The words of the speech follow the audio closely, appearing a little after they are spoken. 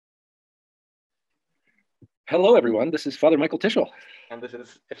Hello, everyone. This is Father Michael Tischel, And this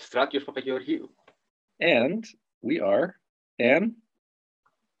is Efstratios Papageorgiou. and we are an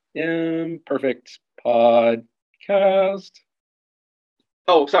imperfect podcast.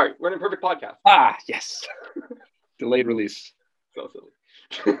 Oh, sorry, we're an imperfect podcast. Ah, yes. Delayed release. So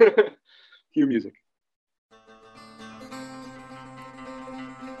silly. Cue music.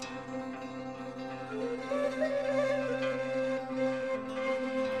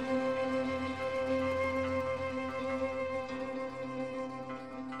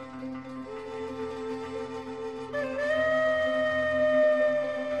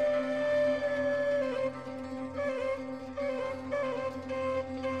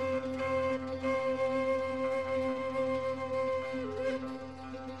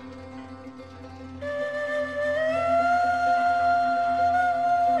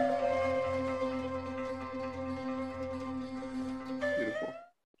 Beautiful.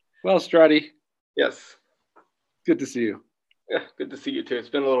 Well, Strati, Yes. good to see you. Yeah, good to see you too. It's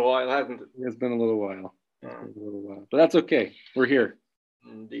been a little while, hasn't it? It's been a little while. But that's okay. We're here.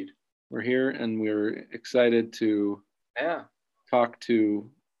 Indeed. We're here, and we're excited to talk to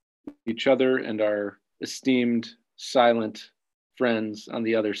each other and our esteemed silent friends on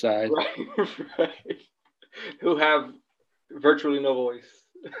the other side. Right. Who have virtually no voice.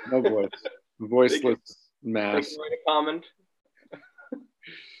 No voice. Voiceless mass. They can write a comment.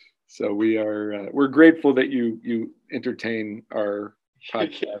 So we're grateful that you entertain our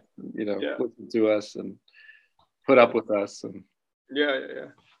podcast, listen to us and put up with us. And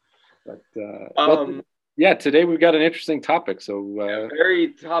But today we've got an interesting topic. So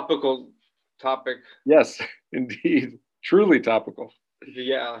very topical topic. Yes, indeed, truly topical.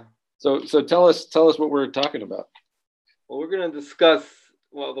 Yeah. So tell us what we're talking about. Well, we're going to discuss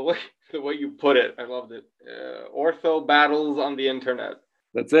the way you put it. I loved it. Ortho battles on the internet.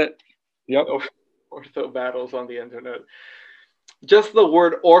 That's it. Yep. Ortho battles on the internet. Just the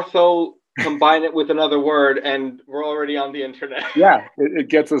word ortho, combine it with another word, and we're already on the internet. Yeah, it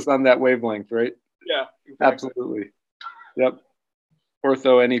gets us on that wavelength, right? Yeah, exactly. Absolutely. Yep.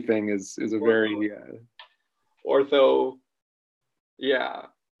 Ortho anything is a very ortho. Yeah.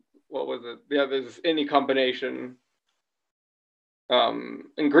 What was it? Yeah, there's any combination.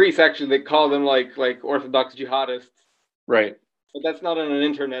 In Greece, actually, they call them like Orthodox jihadists. Right. But that's not in an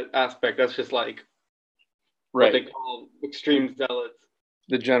internet aspect. That's just like what they call extreme zealots.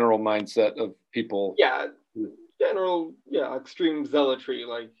 The general mindset of people. Yeah. Extreme zealotry,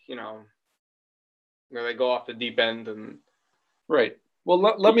 where they go off the deep end and. Right. Well,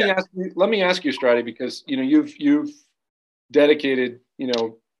 let me ask you, Strati, because you've dedicated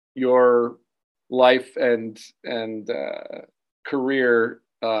your life and career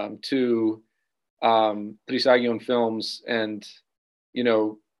to Trisagion Films, and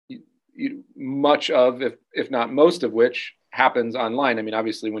much of, if not most of which, happens online. I mean,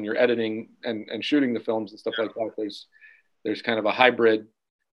 obviously, when you're editing and shooting the films and stuff like that, there's kind of a hybrid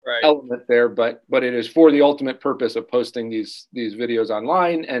element there, but it is for the ultimate purpose of posting these videos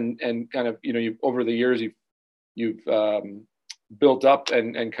online, and kind of you've over the years you've built up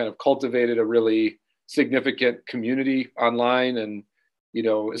and kind of cultivated a really significant community online, and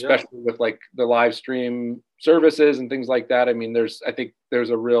especially with like the live stream services and things like that. I mean, I think there's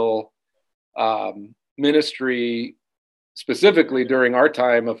a real ministry specifically during our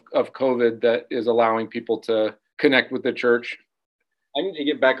time of COVID that is allowing people to connect with the church. I need to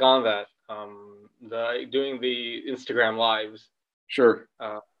get back on that. Doing the Instagram lives. Sure.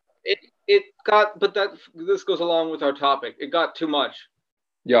 It got, but this goes along with our topic. It got too much.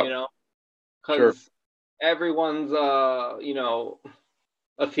 Yeah. Because everyone's a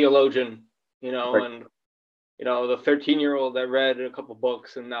theologian, right. And the 13-year-old that read a couple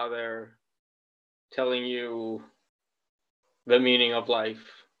books and now they're telling you the meaning of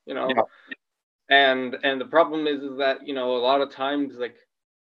life, Yeah. And the problem is that a lot of times like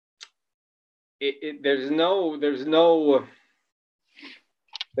there's no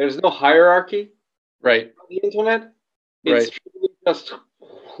hierarchy, right, on the internet. It's truly just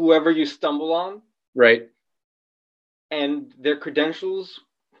whoever you stumble on, right, and their credentials,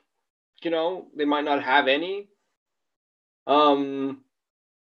 they might not have any, and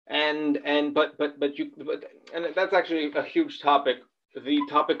that's actually a huge topic, the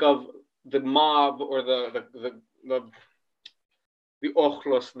topic of the mob, or the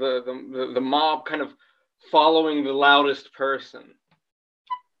ochlos, the mob kind of following the loudest person.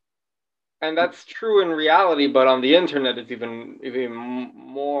 And that's true in reality, but on the internet it's even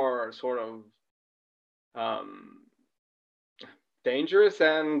more sort of dangerous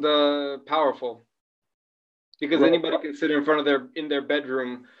and powerful, because anybody can sit in front of their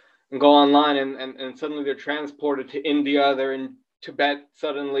bedroom and go online, and suddenly they're transported to India, they're in Tibet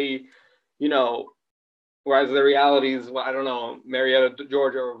suddenly, you know, whereas the reality is, well, I don't know, Marietta,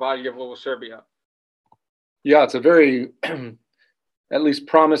 Georgia, or Valjevo, Serbia. Yeah, it's a very, at least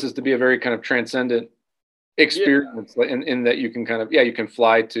promises to be a very kind of transcendent experience, in that you can kind of, you can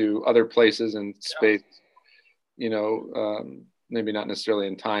fly to other places in space, you know, maybe not necessarily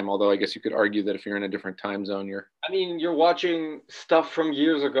in time, although I guess you could argue that if you're in a different time zone, you're watching stuff from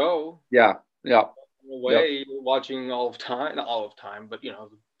years ago. Yeah. In a way, you're watching all of time, not all of time, but you know,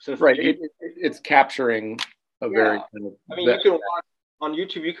 since it's capturing a very kind of, you can watch on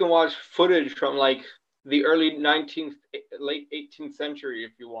YouTube, you can watch footage from like the early 19th, late 18th century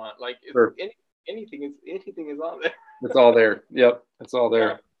if you want. Like anything is on there. It's all there. Yep, it's all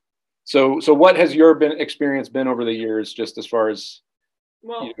there. So what has your experience been over the years, just as far as?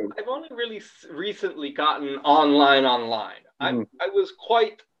 Well, I've only really recently gotten online. Mm-hmm.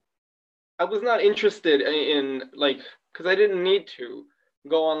 I was not interested in like, because I didn't need to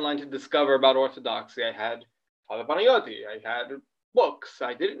go online to discover about Orthodoxy. I had Father Panayotti, I had books.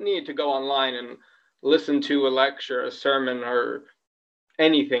 I didn't need to go online and listen to a lecture, a sermon, or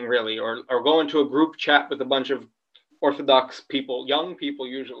anything really, or go into a group chat with a bunch of Orthodox people, young people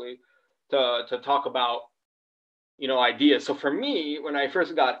usually, to talk about, you know, ideas. So for me, when I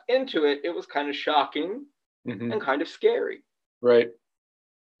first got into it, it was kind of shocking and kind of scary. Right.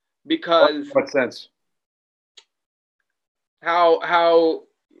 Because what sense? How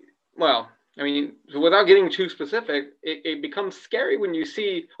well, I mean, without getting too specific, it becomes scary when you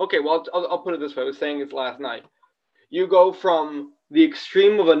see, okay, well, I'll put it this way. I was saying this last night. You go from the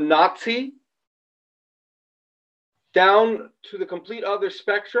extreme of a Nazi down to the complete other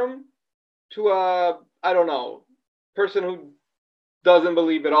spectrum to a, I don't know, person who doesn't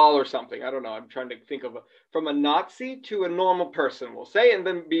believe at all or something. I don't know. I'm trying to think of from a Nazi to a normal person, we'll say. And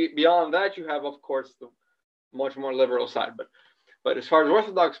then beyond that, you have, of course, the much more liberal side. But as far as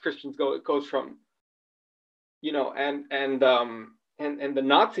Orthodox Christians go, it goes from, you know, and the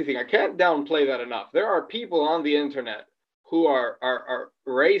Nazi thing. I can't downplay that enough. There are people on the internet who are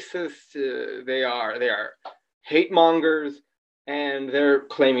racist. They are hate mongers, and they're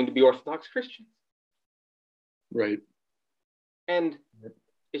claiming to be Orthodox Christians. Right. And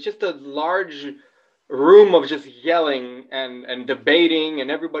it's just a large room of just yelling and debating, and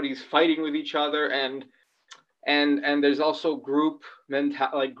everybody's fighting with each other, and there's also group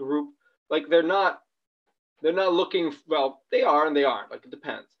mentality, like they're not looking, well, they are and they aren't, like it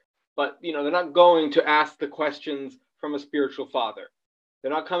depends. But you know, they're not going to ask the questions from a spiritual father.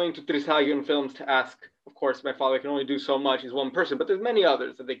 They're not coming to Trisagion Films to ask, of course, my father can only do so much, he's one person, but there's many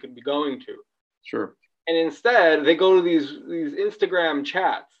others that they could be going to. Sure. And instead, they go to these Instagram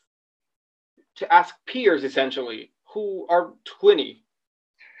chats to ask peers, essentially, who are 20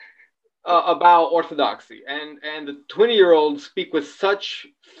 about Orthodoxy. And the 20-year-olds speak with such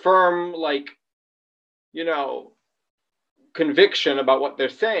firm, like, you know, conviction about what they're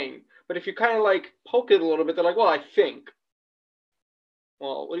saying. But if you kind of like poke it a little bit, they're like, well, I think.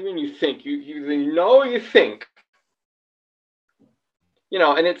 Well, what do you mean you think? You know you think. You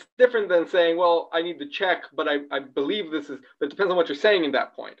know, and it's different than saying, well, I need to check, but I believe this is, but it depends on what you're saying in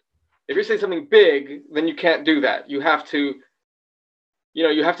that point. If you're saying something big, then you can't do that. You have to, you know,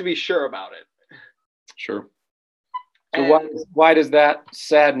 you have to be sure about it. Sure. So why does that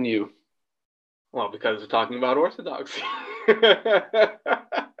sadden you? Well, because we're talking about Orthodoxy.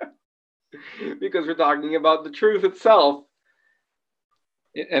 Because we're talking about the truth itself.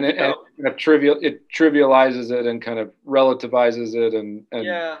 And it trivializes it and kind of relativizes it, and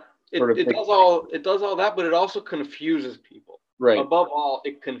yeah, it does all that, but it also confuses people. Right. Above all,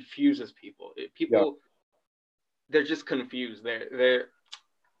 it confuses people. They're just confused. They're,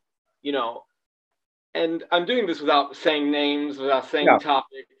 you know, and I'm doing this without saying names, without saying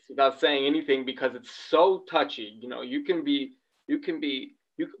topics, without saying anything, because it's so touchy. You know,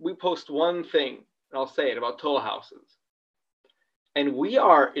 we post one thing, and I'll say it, about toll houses. And we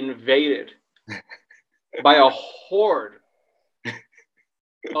are invaded by a horde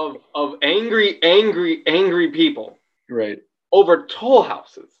of angry people. Right. Over toll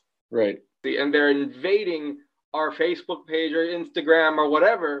houses. Right. And they're invading our Facebook page or Instagram or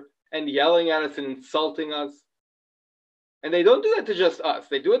whatever and yelling at us and insulting us. And they don't do that to just us.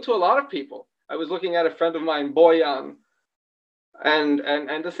 They do it to a lot of people. I was looking at a friend of mine, Boyan, and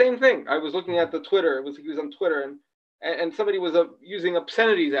the same thing. I was looking at the Twitter. He was on Twitter, and somebody was using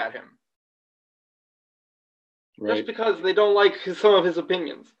obscenities at him. Right. Just because they don't like some of his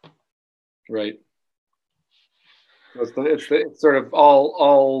opinions. Right. It's sort of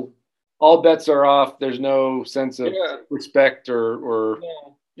all bets are off. There's no sense of respect or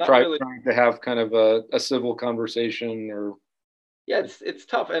trying to have kind of a civil conversation or. Yeah, it's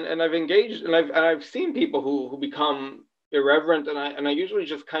tough, and I've engaged, and I've seen people who become irreverent, and I usually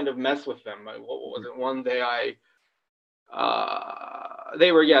just kind of mess with them. What was it? One day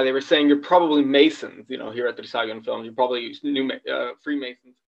they were saying you're probably Masons, here at the Trisagion Films. You probably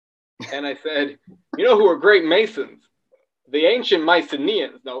Freemasons, and I said, who are great Masons? The ancient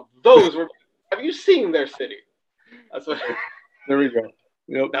Mycenaeans. Now those were. Have you seen their city? That's what. There we go.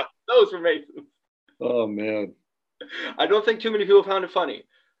 Yep. Now, those were Masons. Oh man. I don't think too many people found it funny.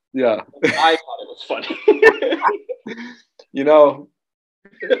 Yeah. I thought it was funny.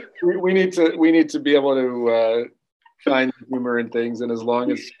 We need to be able to find humor in things, and as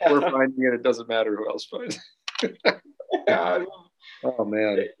long as we're finding it, it doesn't matter who else finds it. Oh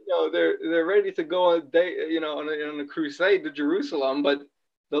man. They're ready to go on a crusade to Jerusalem, but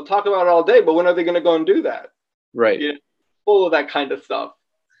they'll talk about it all day. But when are they going to go and do that? Right. Full of that kind of stuff.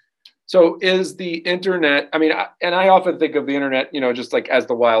 So is the internet, I often think of the internet, just like as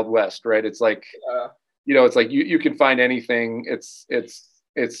the Wild West, right? It's like, it's like you can find anything. It's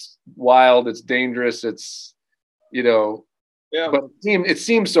wild, it's dangerous, it's, but it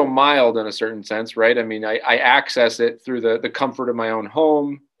seems so mild in a certain sense, right? I access it through the comfort of my own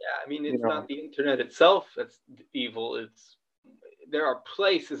home. Yeah, it's not the internet itself that's evil. There are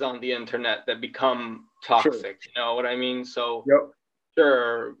places on the internet that become toxic, sure. You know what I mean? So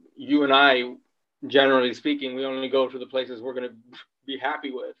Sure, you and I, generally speaking, we only go to the places we're going to be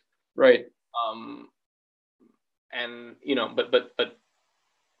happy with. Right. And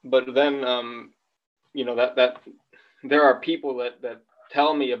but then that there are people that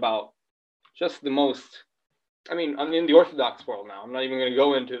tell me about just the most. I'm in the Orthodox world now. I'm not even going to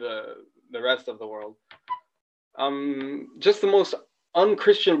go into the rest of the world. Just the most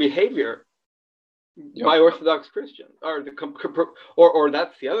unchristian behavior. By Orthodox Christians, or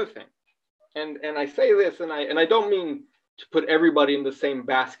that's the other thing, and I say this, and I don't mean to put everybody in the same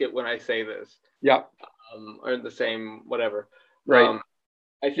basket when I say this, or in the same whatever, right?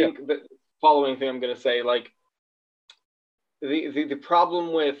 I think the following thing I'm going to say, like the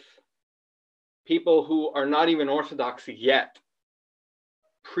problem with people who are not even Orthodox yet,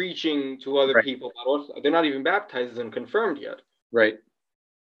 preaching to other people about Orthodox, they're not even baptized and confirmed yet, right?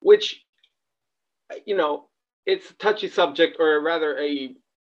 Which it's a touchy subject, or rather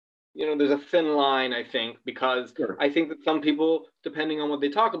there's a thin line, I think, because I think that some people, depending on what they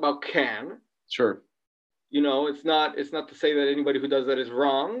talk about, can. Sure. It's not to say that anybody who does that is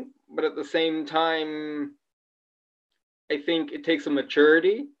wrong, but at the same time, I think it takes a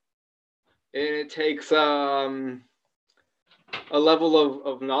maturity, and it takes a level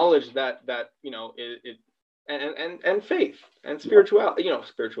of knowledge that it and faith and spirituality.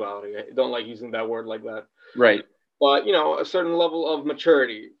 Spirituality. I don't like using that word like that. Right. But a certain level of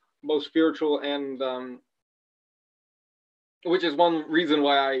maturity, both spiritual and which is one reason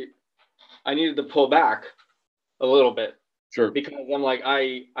why I needed to pull back a little bit. Sure. Because I'm like,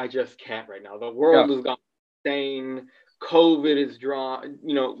 I just can't right now. The world has gone insane. COVID is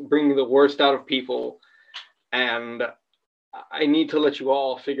bringing the worst out of people, and I need to let you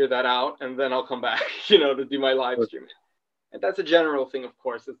all figure that out, and then I'll come back, to do my live stream. And that's a general thing, of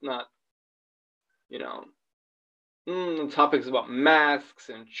course. It's not, topics about masks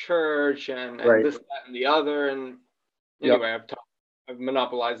and church and this, that, and the other. And anyway, I've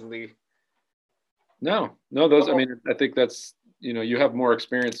monopolized the. No, those. I think that's, you have more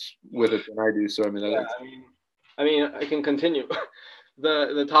experience with it than I do. So I can continue.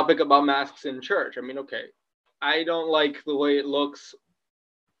 The topic about masks in church. Okay. I don't like the way it looks.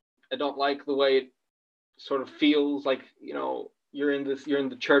 I don't like the way it sort of feels like, you're in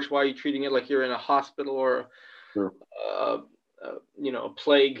the church. Why are you treating it like you're in a hospital or, sure. A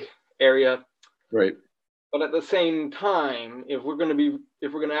plague area? Right. But at the same time, if we're going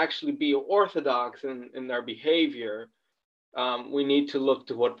to actually be Orthodox in our behavior, we need to look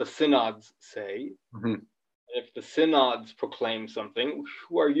to what the synods say. Mm-hmm. If the synods proclaim something,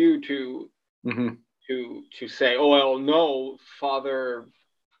 who are you to say, oh, well, no, Father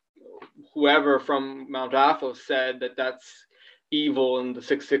whoever from Mount Athos said that that's evil, and the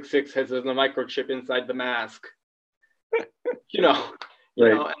 666 has a microchip inside the mask.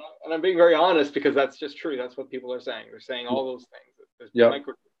 Right. And I'm being very honest, because that's just true. That's what people are saying. They're saying all those things. There's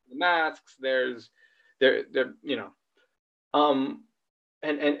microchip in the masks. There's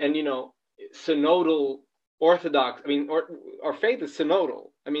synodal Orthodox. Our faith is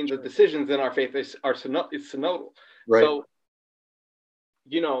synodal. The decisions in our faith is synodal. Right. So,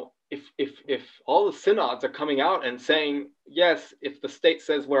 if all the synods are coming out and saying, yes, if the state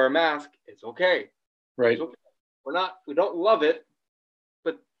says wear a mask, it's okay. Right. It's okay. We don't love it,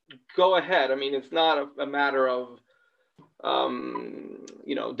 but go ahead. I mean, it's not a matter of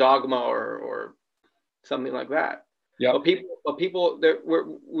dogma or something like that. Yeah. But people,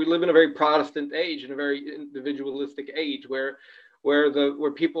 we live in a very Protestant age, in a very individualistic age, where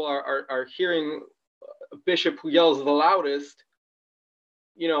people are hearing a bishop who yells the loudest,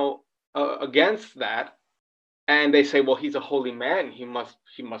 against that, and they say, well, he's a holy man, he must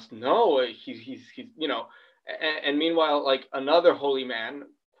know, he's and meanwhile, like, another holy man,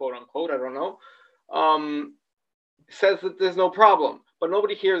 quote unquote, I don't know, says that there's no problem, but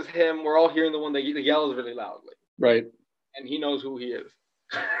nobody hears him. We're all hearing the one that yells really loudly. Right. And he knows who he is.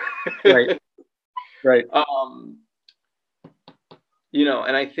 Right. Right. And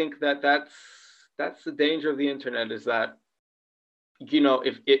I think that's the danger of the internet, is that,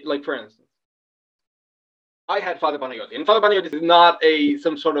 if it, like, for instance, I had Father Panayotis, and Father Panayotis is not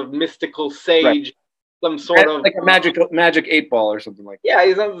some sort of mystical sage, right, some sort of like a magic 8-ball or something like that. Yeah,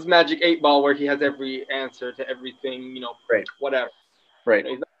 he's not this magic 8-ball where he has every answer to everything, right, whatever. Right.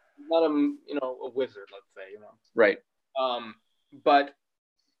 He's not a wizard, let's say, Right. But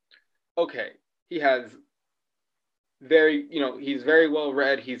okay, he has he's very well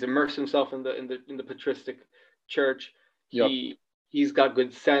read. He's immersed himself in the patristic church. Yep. He's got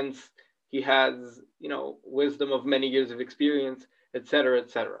good sense. He has, wisdom of many years of experience, etc.,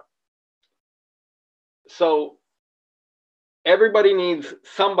 etc. So everybody needs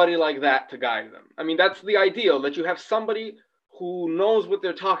somebody like that to guide them. I mean, that's the ideal, that you have somebody who knows what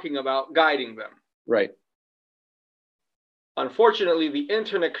they're talking about guiding them. Right. Unfortunately, the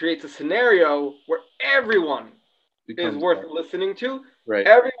internet creates a scenario where everyone is worth listening to. Right.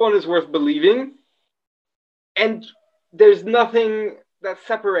 Everyone is worth believing. And there's nothing that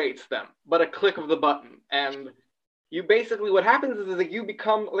separates them but a click of the button. And you basically, what happens is that you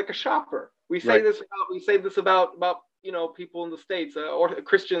become like a shopper. We say this about people in the States, or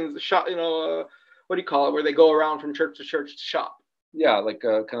Christians shop, what do you call it, where they go around from church to church to shop. Yeah, like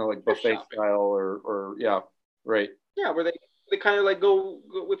kind of like buffet style, or yeah, right. Yeah, where they kind of like go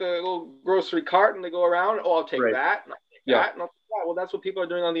with a little grocery cart and they go around. Oh, I'll take that. And I'll take that. And I'll take that. Well, that's what people are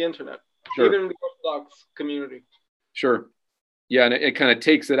doing on the internet, even in the Orthodox community. Sure. Yeah, and it kind of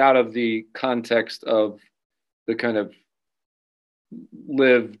takes it out of the context of the kind of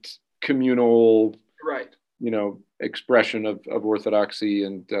lived communal, right, expression of orthodoxy,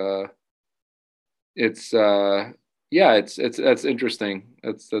 and it's that's interesting.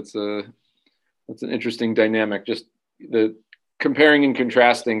 That's an interesting dynamic. Just the comparing and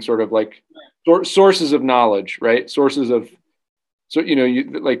contrasting, sort of like sources of knowledge, right? Sources of,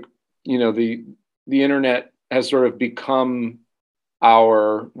 the internet has sort of become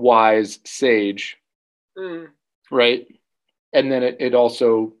our wise sage, right? And then it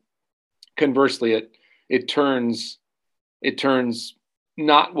also, conversely, it turns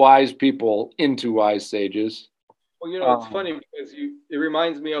not wise people into wise sages. Well, it's funny because it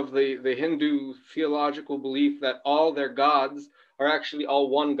reminds me of the Hindu theological belief that all their gods are actually all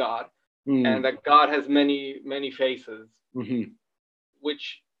one God, and that God has many, many faces. Mm-hmm.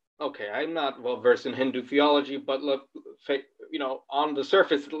 Which, okay, I'm not well versed in Hindu theology, but look, on the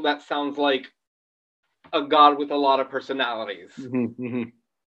surface, that sounds like a God with a lot of personalities. Mm-hmm.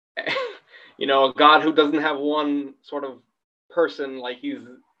 Mm-hmm. A God who doesn't have one sort of person, like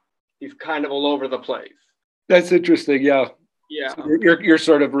he's kind of all over the place. That's interesting. Yeah. Yeah. So you're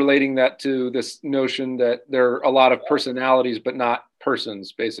sort of relating that to this notion that there are a lot of personalities, but not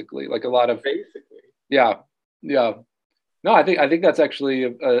persons, basically, like a lot of. Basically. Yeah. Yeah. No, I think that's actually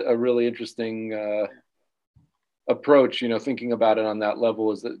a really interesting approach. Thinking about it on that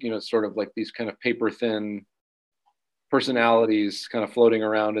level, is that sort of like these kind of paper thin personalities kind of floating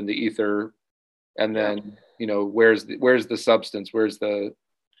around in the ether, and then where's the substance? Where's the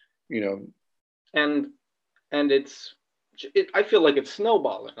And I feel like it's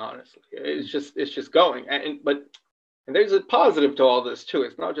snowballing. Honestly, it's just going. But there's a positive to all this too.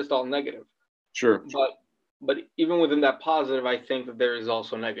 It's not just all negative. Sure. But even within that positive, I think that there is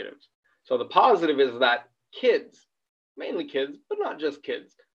also negatives. So the positive is that kids, mainly kids, but not just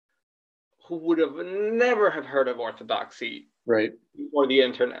kids, who would have never have heard of orthodoxy, right, or the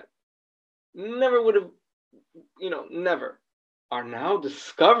internet, never would have, never, are now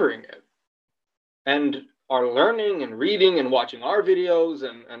discovering it, and are learning and reading and watching our videos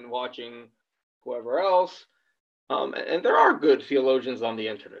and watching whoever else. And there are good theologians on the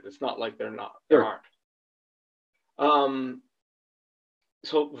internet. It's not like they're not. There aren't.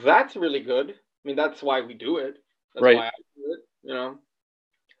 So that's really good. I mean, that's why we do it. That's why I do it,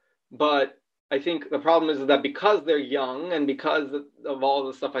 But I think the problem is that because they're young and because of all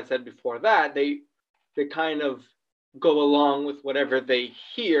the stuff I said before that, they kind of go along with whatever they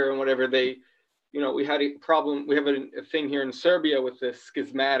hear and whatever they, we had a problem. We have a thing here in Serbia with this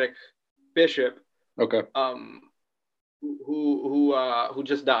schismatic bishop. Okay. Who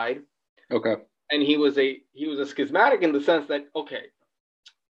just died. Okay. And he was a schismatic in the sense that, okay,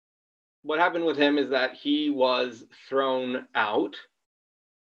 what happened with him is that he was thrown out,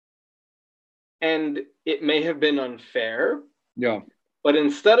 and it may have been unfair. Yeah. But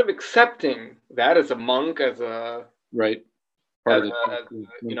instead of accepting that as a monk, as a right, and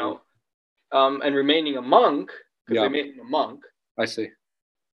remaining a monk, because they made him a monk. I see.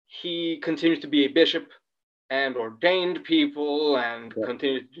 He continued to be a bishop and ordained people and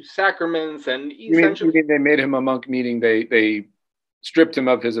continued to do sacraments, and essentially, you mean they made him a monk, meaning they stripped him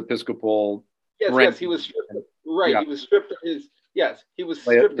of his episcopal yes, he was stripped he was stripped of his he was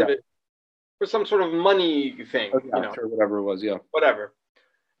stripped of it for some sort of money thing, sure, whatever it was, whatever.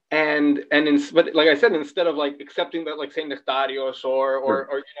 But like I said, instead of like accepting that, like Saint Nectarios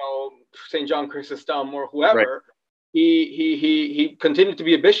or Saint John Chrysostom or whoever, he continued to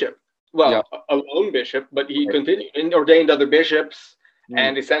be a bishop. Well, a lone bishop, but he continued and ordained other bishops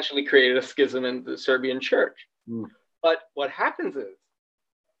and essentially created a schism in the Serbian church. But what happens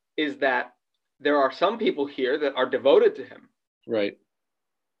is that there are some people here that are devoted to him. Right.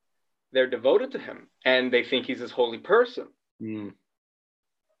 They're devoted to him, and they think he's this holy person.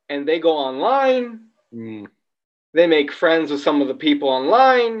 And they go online. They make friends with some of the people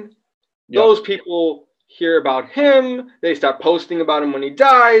online. Those people hear about him. They start posting about him when he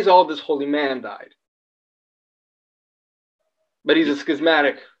dies. Oh, this holy man died. But he's a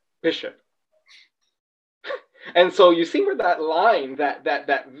schismatic bishop. And so you see where that line, that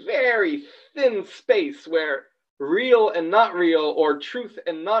very thin space where real and not real, or truth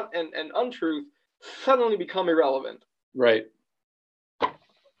and not and untruth, suddenly become irrelevant. Right.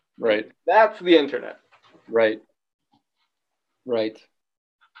 That's the internet. Right.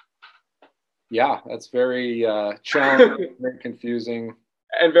 Yeah, that's very challenging, very confusing,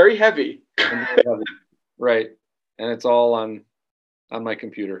 and very heavy. Right, and it's all on my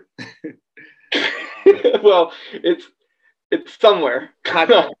computer. Well, it's somewhere.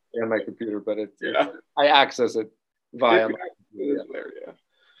 Not on my computer, but it's I access it via my computer.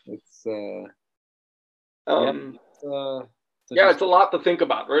 It's it's a lot to think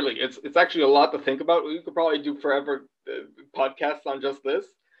about. Really, it's actually a lot to think about. We could probably do forever podcasts on just this.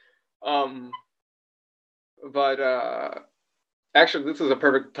 But actually, this is a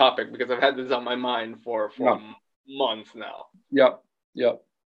perfect topic because I've had this on my mind for months now. Yep.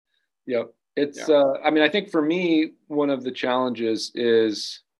 It's I mean, I think for me, one of the challenges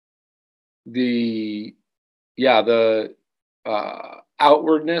is the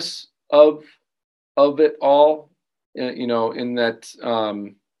outwardness of it all. In that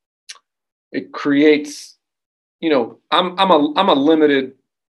it creates, I'm a limited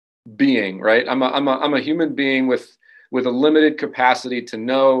being, right? I'm a human being with a limited capacity to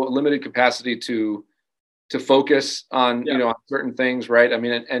know, a limited capacity to focus on on certain things, right? I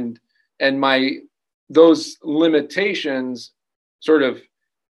mean, and those limitations sort of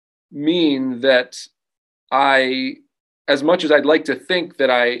mean that as much as I'd like to think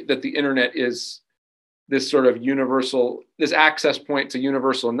that the internet is this sort of universal, this access point to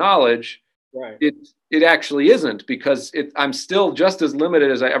universal knowledge, right? It actually isn't, because I'm still just as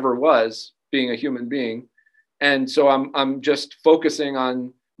limited as I ever was being a human being, and so I'm just focusing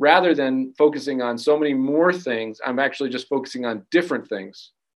on, rather than focusing on so many more things, I'm actually just focusing on different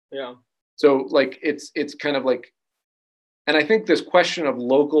things. Yeah. So like it's kind of like, and I think this question of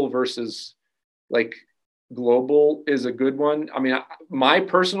local versus like global is a good one. I mean, my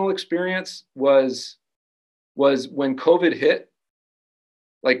personal experience was when COVID hit,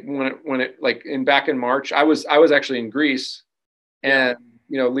 like when it like back in March, I was actually in Greece, and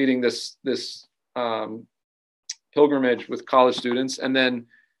leading this pilgrimage with college students, and then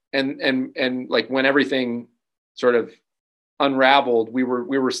and like when everything sort of unraveled, we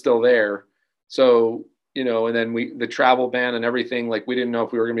were still there. So and then the travel ban and everything, like we didn't know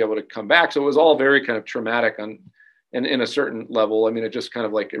if we were going to be able to come back. So it was all very kind of traumatic and in a certain level. I mean, it just kind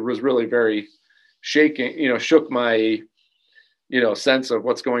of like, it was really very shaking, shook my, sense of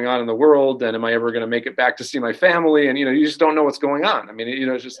what's going on in the world. And am I ever going to make it back to see my family? And, you just don't know what's going on. I mean,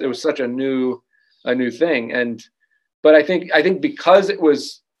 it was such a new thing. But I think because it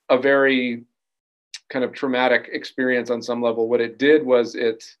was a very kind of traumatic experience on some level, what it did was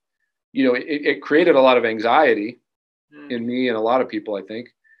it created a lot of anxiety in me and a lot of people, I think.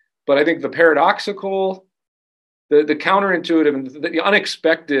 But I think the paradoxical, the counterintuitive, and the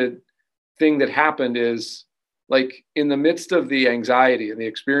unexpected thing that happened is, like, in the midst of the anxiety and the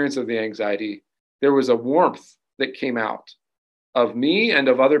experience of the anxiety, there was a warmth that came out of me and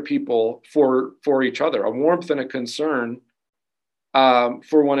of other people for each other, a warmth and a concern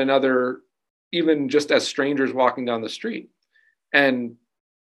for one another, even just as strangers walking down the street. And,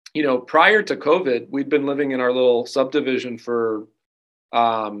 you know, prior to COVID, we'd been living in our little subdivision for,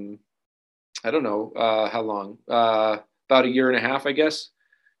 I don't know how long, about a year and a half, I guess,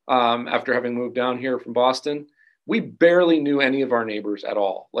 after having moved down here from Boston. We barely knew any of our neighbors at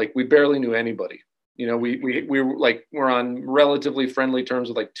all. Like, we barely knew anybody. You know, we were like, we're on relatively friendly terms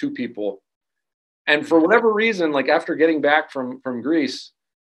with like 2 people. And for whatever reason, like after getting back from Greece,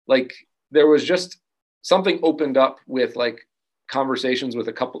 like there was just something opened up with like conversations with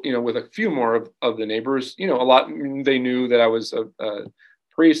a couple, you know, with a few more of the neighbors. You know, a lot, they knew that I was a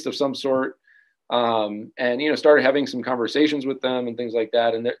priest of some sort, and, you know, started having some conversations with them and things like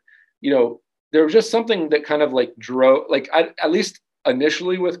that. And that, you know, there was just something that kind of like drove, like at least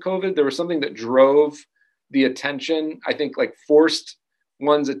initially with COVID, there was something that drove the attention, I think, like forced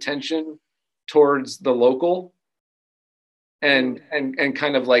one's attention towards the local, and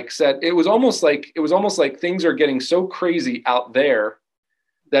kind of like said, it was almost like things are getting so crazy out there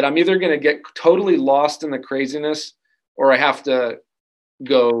that I'm either going to get totally lost in the craziness, or I have to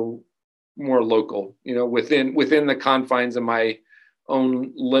go more local, you know, within the confines of my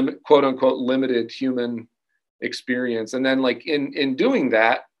own quote unquote limited human experience. And then like in doing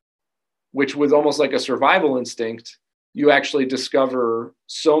that, which was almost like a survival instinct, you actually discover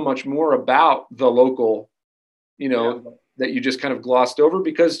so much more about the local, you know, that you just kind of glossed over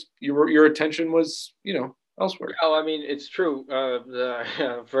because your attention was, you know, elsewhere. Oh, I mean, it's true.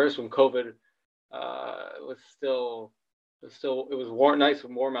 First, when COVID was still, it was warm, nice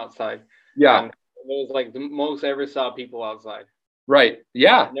and warm outside. Yeah. And it was like the most I ever saw people outside. Right.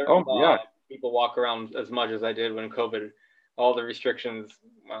 Yeah. I never saw people walk around as much as I did when COVID, all the restrictions.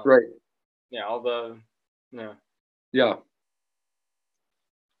 Well, right. Yeah. All the, yeah. Yeah.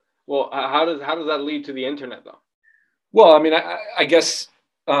 Well, how does that lead to the internet though? Well, I mean, I guess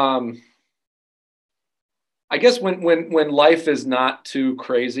when life is not too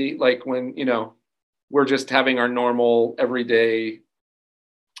crazy, like when, you know, we're just having our normal everyday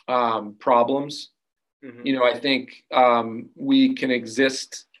problems, mm-hmm. You know, I think we can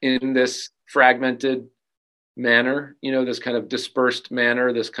exist in this fragmented manner, you know, this kind of dispersed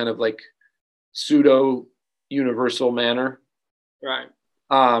manner, this kind of like pseudo universal manner. Right.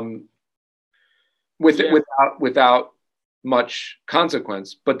 Without much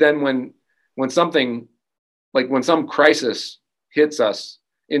consequence. But then when something, like when some crisis hits us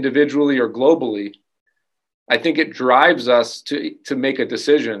individually or globally, I think it drives us to make a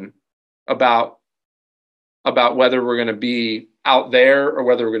decision about whether we're going to be out there or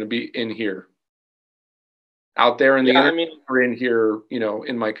whether we're going to be in here. Out there in the internet, or in here, you know,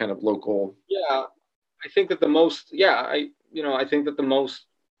 in my kind of local. Yeah, I think that the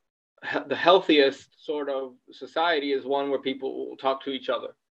healthiest sort of society is one where people will talk to each other.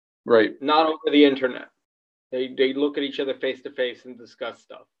 Right. Not over the internet. They look at each other face to face and discuss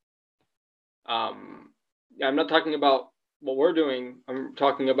stuff. I'm not talking about what we're doing. I'm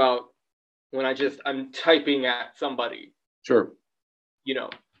talking about when I'm typing at somebody. Sure. You know,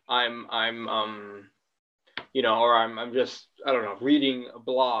 I'm you know, or I'm just, I don't know, reading a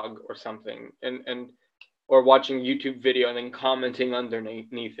blog or something and or watching YouTube video and then commenting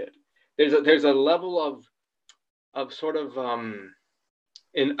underneath it. There's a level of sort of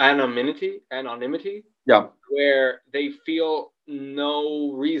in anonymity, yeah, where they feel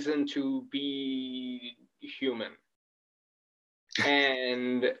no reason to be human.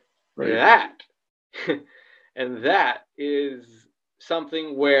 And right. that is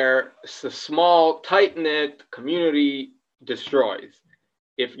something where the small, tight-knit community destroys.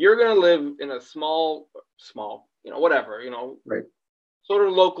 If you're going to live in a small, you know, whatever, you know, right, sort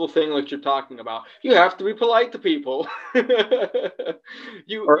of local thing like you're talking about, you have to be polite to people.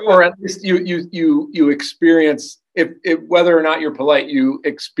 or at least you experience, if whether or not you're polite, you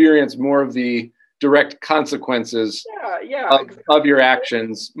experience more of the direct consequences of your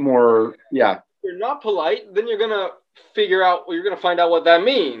actions more. Yeah. If you're not polite, then you're going to find out what that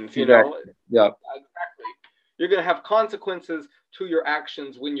means, you know? Yeah. Exactly. You're going to have consequences to your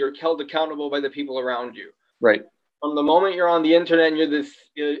actions when you're held accountable by the people around you. Right. From the moment you're on the internet and you're this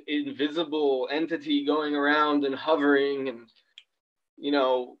invisible entity going around and hovering and, you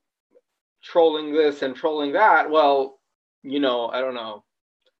know, trolling this and trolling that, well, you know, I don't know.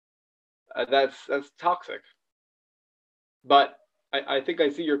 That's toxic. But I think I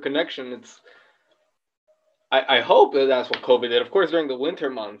see your connection. I hope that that's what COVID did. Of course, during the winter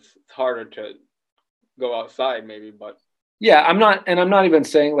months, it's harder to go outside maybe, but. Yeah, I'm not even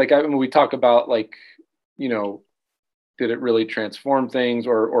saying, like, we talk about, like, you know, did it really transform things,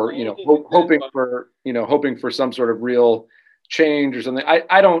 or hoping for some sort of real change or something?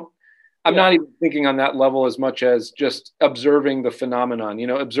 I'm not even thinking on that level as much as just observing the phenomenon,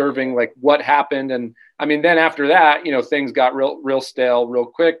 observing like what happened. And I mean, then after that, things got real stale real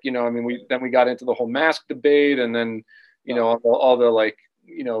quick. I mean, we got into the whole mask debate, and then, all the like,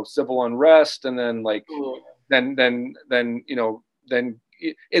 civil unrest, and then like, then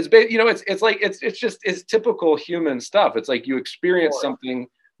it's typical human stuff. It's like you experience something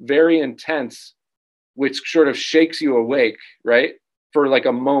very intense, which sort of shakes you awake, right? For like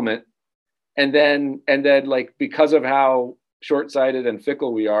a moment. And then like, because of how short-sighted and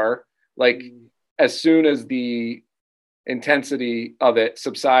fickle we are, like as soon as the intensity of it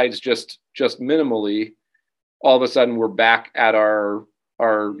subsides just infighting.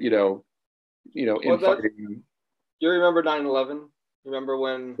 You remember 9/11? Remember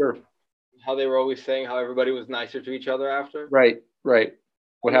when how they were always saying how everybody was nicer to each other after? Right.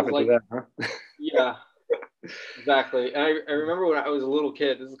 What happened to that, huh? Yeah, exactly. And I remember when I was a little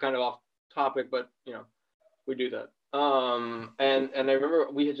kid, this is kind of off topic, but we do that. And I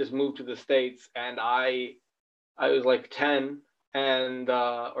remember we had just moved to the States, and I was like 10 and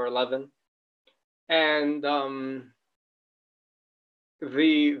or 11, and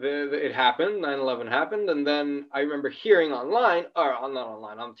it happened. 9/11 happened, and then I remember hearing on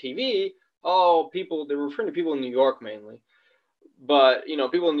TV, they were referring to people in New York mainly. But,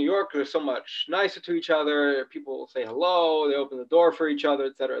 people in New York are so much nicer to each other. People say hello, they open the door for each other,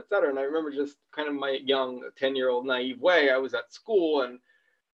 et cetera, et cetera. And I remember just kind of my young 10-year-old naive way. I was at school, and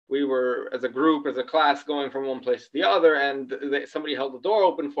we were, as a group, as a class, going from one place to the other. And somebody held the door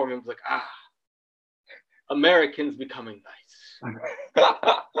open for me and was like, Americans becoming nice.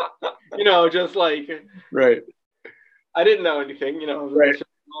 Just like. Right. I didn't know anything, right. It's just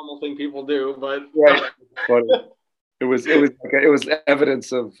a normal thing people do, but. Right. It was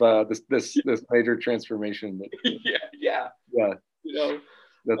evidence of this major transformation. Yeah.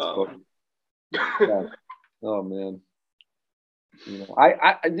 That's funny. Yeah. Oh man.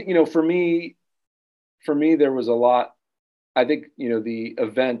 I for me there was a lot. I think the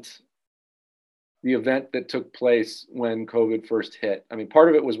event that took place when COVID first hit. I mean, part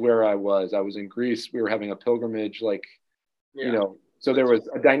of it was where I was. I was in Greece. We were having a pilgrimage, So there was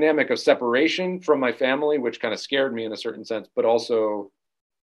a dynamic of separation from my family, which kind of scared me in a certain sense, but also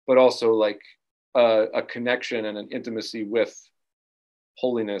like a connection and an intimacy with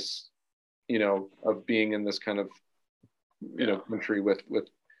holiness, of being in this kind of, country with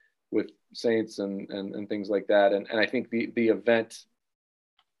saints and things like that. And I think the event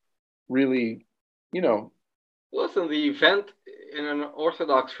really, Listen, the event in an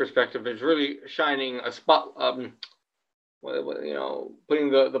Orthodox perspective is really shining a spot, putting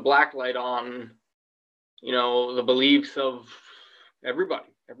the black light on, the beliefs of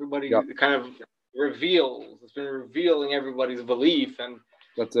everybody. Everybody kind of it's been revealing everybody's belief, and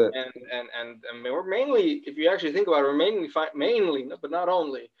that's it. And we're mainly, if you actually think about it, we're mainly, but not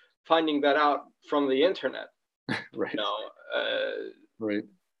only, finding that out from the internet. Right. Right.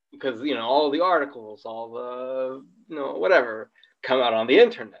 Because all the articles, all the whatever come out on the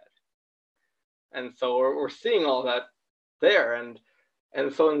internet, and so we're seeing all that there, and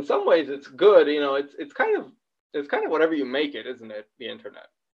so in some ways it's good. It's kind of whatever you make it, isn't it? The internet.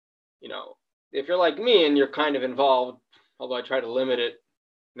 If you're like me and you're kind of involved, although I try to limit it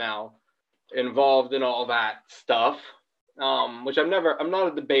now, involved in all that stuff, which I'm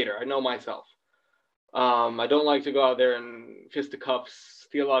not a debater. I know myself. I don't like to go out there and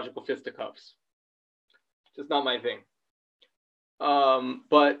theological fisticuffs. Just not my thing.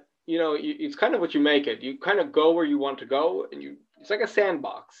 But it's kind of what you make it. You kind of go where you want to go, and it's like a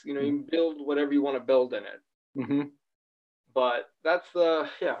sandbox. You build whatever you want to build in it. Mm-hmm. But that's the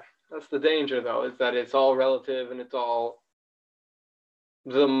danger, though, is that it's all relative, and it's all,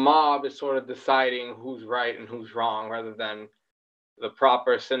 the mob is sort of deciding who's right and who's wrong, rather than the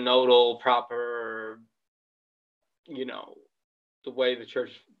proper synodal, the way the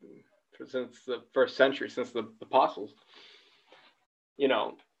church, since the first century, since the apostles,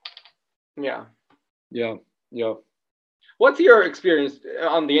 Yeah. What's your experience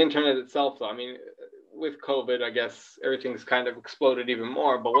on the internet itself, though? I mean, with COVID, I guess everything's kind of exploded even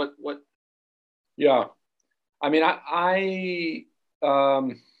more, but what? Yeah. I mean, I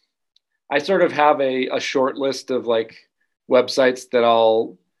sort of have a short list of like websites that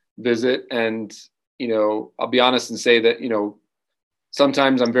I'll visit, and, I'll be honest and say that,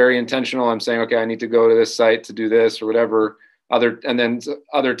 sometimes I'm very intentional. I'm saying, okay, I need to go to this site to do this or whatever. And then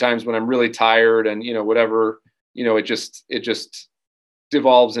other times when I'm really tired and, whatever, it just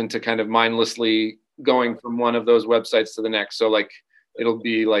devolves into kind of mindlessly going from one of those websites to the next. So like, it'll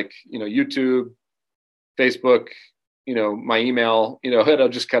be like, YouTube, Facebook, my email, it'll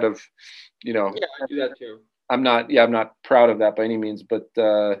just kind of, Yeah, I do that too. I'm not proud of that by any means, but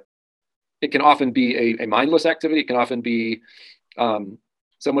it can often be a mindless activity. It can often be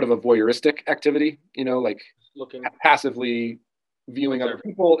somewhat of a voyeuristic activity, like looking passively viewing other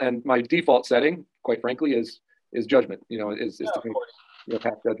people. And my default setting, quite frankly, is judgment, is to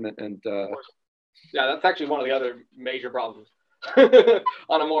pass judgment. And yeah, that's actually one of the other major problems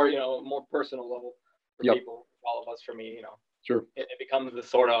on a more personal level for people, all of us, for me, Sure. It becomes this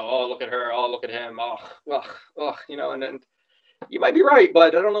sort of, oh, look at her, oh, look at him, and then you might be right, but I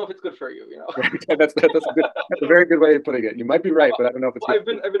don't know if it's good for you, that's a very good way of putting it. You might be right, but I don't know if it's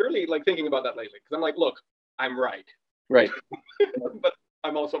good. I've been really like thinking about that lately, because I'm like, look, I'm right. Right. But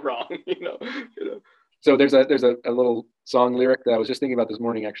I'm also wrong, So there's a little song lyric that I was just thinking about this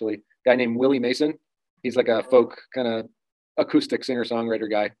morning, actually. A guy named Willie Mason. He's like a folk kind of acoustic singer-songwriter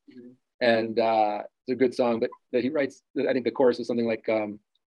guy. Mm-hmm. And it's a good song, but that he writes, I think the chorus is something like,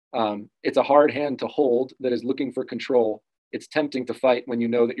 it's a hard hand to hold that is looking for control. It's tempting to fight when you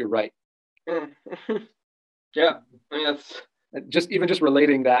know that you're right. Yeah, I mean, that's just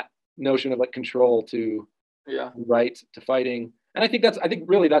relating that notion of like control to right, to fighting. And I think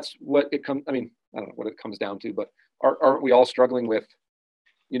really that's what it comes, I mean, I don't know what it comes down to, but aren't we all struggling with,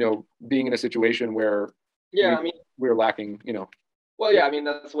 being in a situation where we're lacking, Well, yeah, I mean,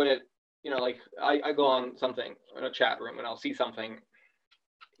 that's when it, like I go on something in a chat room and I'll see something,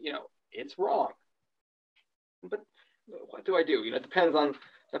 it's wrong. But what do I do? It depends on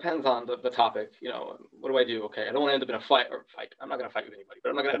the topic. What do I do? Okay, I don't want to end up in a fight. I'm not going to fight with anybody,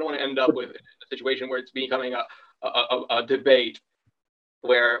 but I don't want to end up with a situation where it's becoming a debate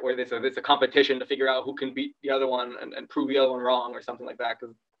where there's a competition to figure out who can beat the other one and prove the other one wrong or something like that,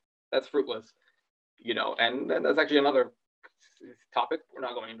 because that's fruitless. And that's actually another topic. We're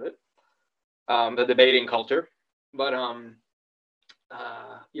not going into it. The debating culture, but and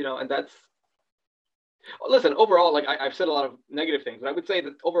that's, listen, overall, like I've said a lot of negative things, but I would say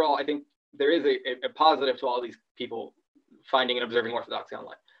that overall I think there is a positive to all these people finding and observing orthodoxy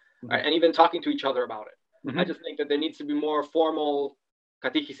online, mm-hmm. right? And even talking to each other about it. Mm-hmm. I just think that there needs to be more formal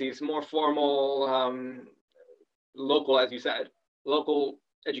catechesis, more formal local, as you said, local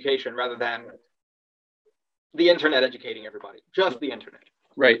education rather than the internet educating everybody, just the internet.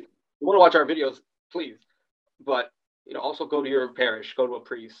 Right. You want to watch our videos, please, but also go to your parish, go to a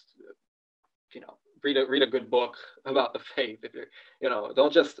priest, read a good book about the faith. If you're,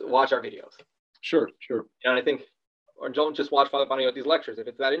 don't just watch our videos. Sure. And I think, or don't just watch Father Panayoti's lectures. If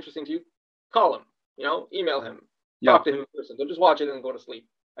it's that interesting to you, call him. Email him, talk to him in person. Don't just watch it and go to sleep.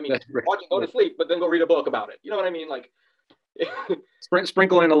 I mean, watch it, go to sleep, but then go read a book about it. You know what I mean? Like,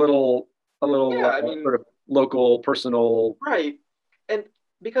 sprinkle in a little sort of local, personal. Right. And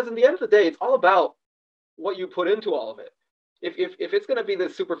because in the end of the day, it's all about what you put into all of it. If it's going to be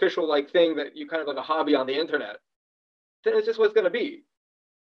this superficial like thing that you kind of like a hobby on the internet, then it's just what it's going to be.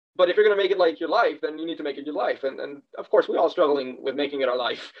 But if you're going to make it like your life, then you need to make it your life. And of course, we're all struggling with making it our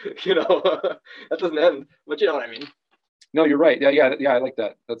life. That doesn't end. But you know what I mean. No, you're right. Yeah. I like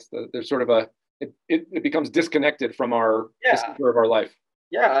that. There's sort of it becomes disconnected from our the center of our life.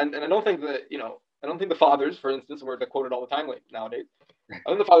 Yeah, and I don't think that I don't think the fathers, for instance, were quoted all the time nowadays. I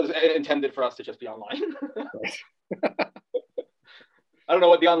think the fathers intended for us to just be online. I don't know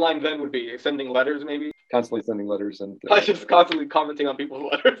what the online then would be. Sending letters, maybe. Constantly sending letters and just constantly commenting on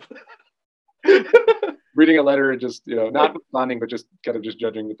people's letters. Reading a letter and just not responding, but just kind of just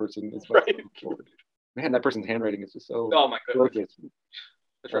judging the person. Right. Man, that person's handwriting is just so. Oh my goodness.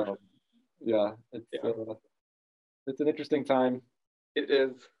 Yeah, it's an interesting time. It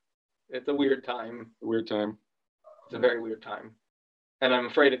is. It's a weird time. It's a very weird time. And I'm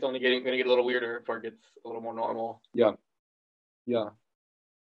afraid it's only going to get a little weirder before it gets a little more normal. Yeah.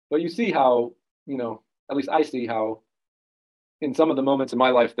 But you see how, at least I see how in some of the moments in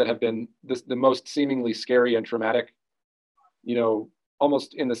my life that have been the most seemingly scary and traumatic,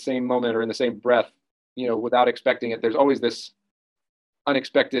 almost in the same moment or in the same breath, without expecting it, there's always this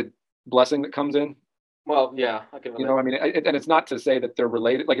unexpected blessing that comes in. Well, yeah, I can. And it's not to say that they're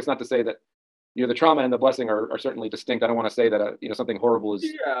related. Like, it's not to say that the trauma and the blessing are certainly distinct. I don't want to say that something horrible is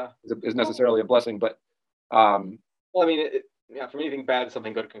necessarily a blessing, but well, I mean, from anything bad,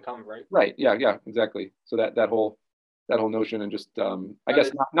 something good can come, right? Right. Yeah, exactly. So that whole notion, and just I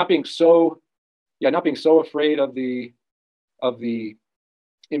guess not being so afraid of the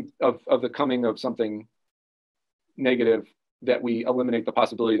coming of something negative, that we eliminate the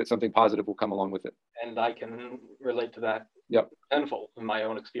possibility that something positive will come along with it. And I can relate to that. Yep. Tenfold in my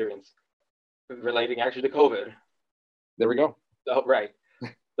own experience. relating actually to COVID. There we go. So, right.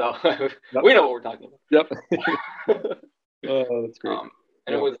 So we know what we're talking about. Yep. Oh, that's great.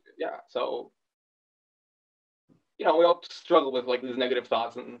 And it was, so, we all struggle with like these negative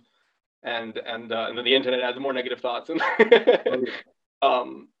thoughts and then the internet adds more negative thoughts. And, and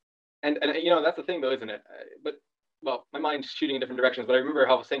that's the thing though, isn't it? But, well, my mind's shooting in different directions, but I remember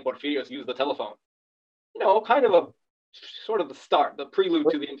how St. Porphyrios used the telephone, kind of a sort of the start, the prelude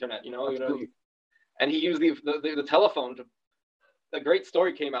to the internet, and he used the telephone to. A great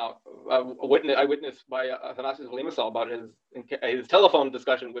story came out. I witnessed by Athanasios Limassol about his telephone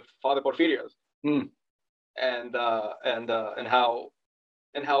discussion with Father Porphyrios, and how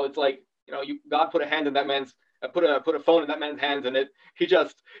it's like God put a hand in that man's put a phone in that man's hands, and he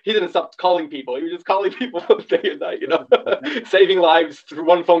didn't stop calling people. He was just calling people day and night, saving lives through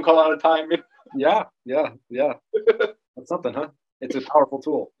one phone call at a time. Yeah. That's something, huh? It's a powerful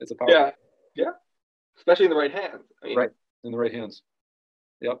tool. It's a powerful. Yeah, especially in the right hands. Right. In the right hands.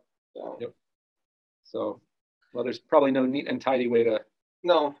 Yep. So, well, there's probably no neat and tidy way to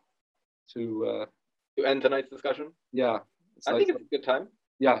end tonight's discussion. Yeah, I think it's a good time.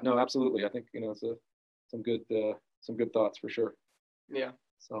 Yeah, no, absolutely. I think it's some good thoughts for sure. Yeah.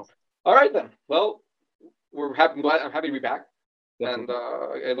 So. All right then. Well, I'm happy to be back, definitely.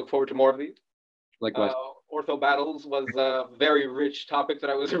 And I look forward to more of these. Likewise. Ortho battles was a very rich topic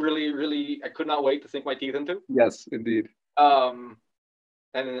that I was I could not wait to sink my teeth into. Yes, indeed. And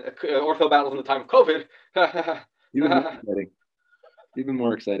ortho battles in the time of COVID. Even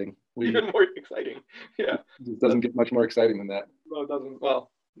more exciting. Even more exciting. Yeah. It doesn't get much more exciting than that. No, it doesn't. Well,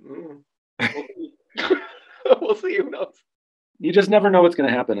 we'll see. We'll see. Who knows? You just never know what's going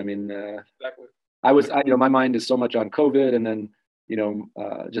to happen. I mean, exactly. My mind is so much on COVID, and then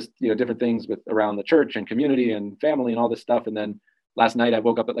just different things with around the church and community and family and all this stuff, and then. Last night, I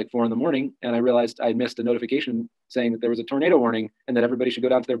woke up at like 4 a.m. and I realized I missed a notification saying that there was a tornado warning and that everybody should go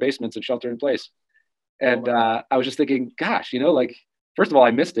down to their basements and shelter in place. And I was just thinking, gosh, first of all,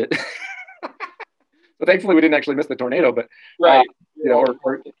 I missed it. But thankfully, we didn't actually miss the tornado. But right,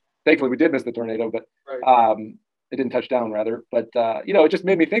 or thankfully, we did miss the tornado. But it didn't touch down, rather. But it just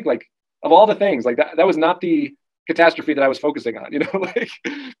made me think, like, of all the things, like that was not the catastrophe that I was focusing on. Like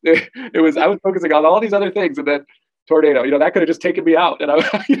I was focusing on all these other things, and then. Tornado, that could have just taken me out, and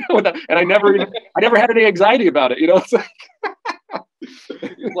I never had any anxiety about it. It's like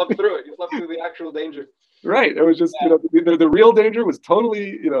you slept through it. You slept through the actual danger. Right. It was just the real danger was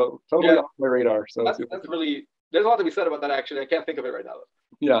totally off my radar. So that's really there's a lot to be said about that. Actually, I can't think of it right now.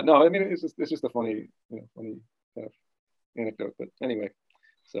 Yeah. No. I mean, it's just a funny kind of anecdote. But anyway,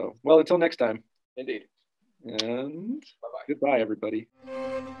 so well until next time. Indeed. And bye-bye. Goodbye, everybody.